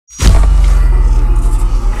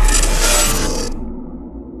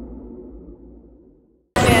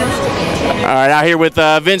All right, out here with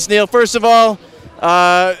Vince Neil. First of all,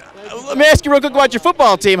 let me ask you real quick about your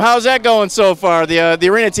football team. How's that going so far, the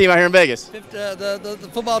arena team out here in Vegas? The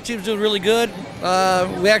football team's doing really good.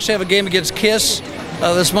 We actually have a game against KISS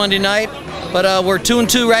this Monday night, but we're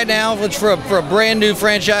 2-2 right now, which for a brand new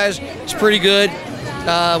franchise, it's pretty good.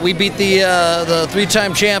 We beat the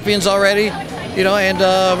three-time champions already, you know, and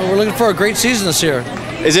we're looking for a great season this year.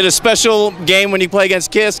 Is it a special game when you play against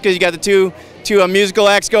KISS because you got the two musical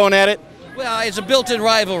acts going at it? Well, it's a built-in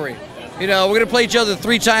rivalry. You know, we're going to play each other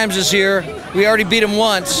 3 times this year. We already beat them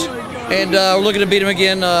once, and we're looking to beat them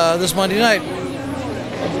again this Monday night.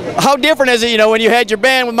 How different is it, you know, when you had your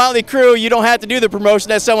band with Motley Crue, you don't have to do the promotion,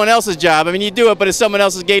 that's someone else's job. I mean, you do it, but it's someone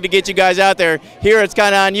else's gig to get you guys out there. Here, it's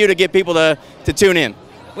kind of on you to get people to tune in.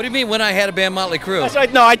 What do you mean when I had a band Motley Crue? That's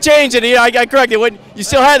right. No, I changed it. You know, I corrected it. You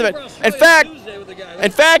still had them.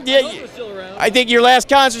 In fact, yeah, I think your last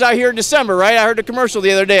concert's out here in December, right? I heard the commercial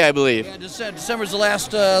the other day, I believe. Yeah, December's the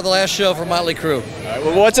last show for Motley Crue.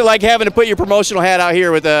 Well, what's it like having to put your promotional hat out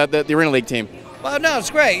here with the Arena League team? Well, no, it's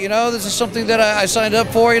great. You know, this is something that I signed up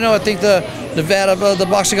for. You know, I think the Nevada the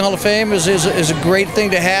Boxing Hall of Fame is a great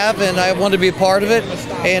thing to have, and I want to be a part of it.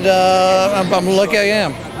 And I'm lucky I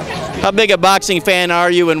am. How big a boxing fan are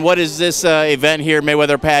you, and what does this event here,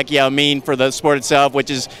 Mayweather-Pacquiao, mean for the sport itself, which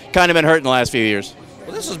has kind of been hurt in the last few years?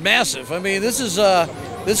 Well, this is massive. I mean, this is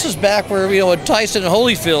back where, you know, Tyson and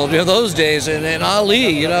Holyfield, you know, those days, and Ali.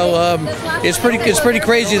 You know, it's pretty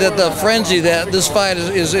crazy that the frenzy that this fight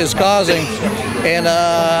is causing, and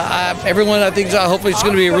everyone, I think, hopefully it's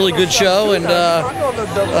going to be a really good show, and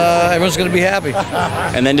everyone's going to be happy.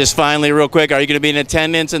 And then just finally, real quick, are you going to be in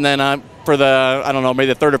attendance? And then for the, I don't know,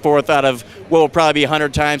 maybe the 3rd or 4th out of what will probably be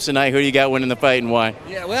 100 times tonight, who do you got winning the fight and why?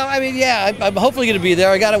 Yeah, well, I mean, yeah, I'm hopefully going to be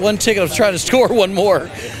there. I got one ticket. I was trying to score one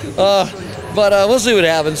more. But we'll see what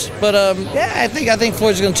happens. But yeah, I think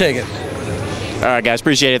Floyd's going to take it. All right, guys,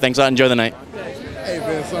 appreciate it. Thanks a lot. Enjoy the night. Hey,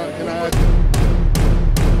 Vince, can I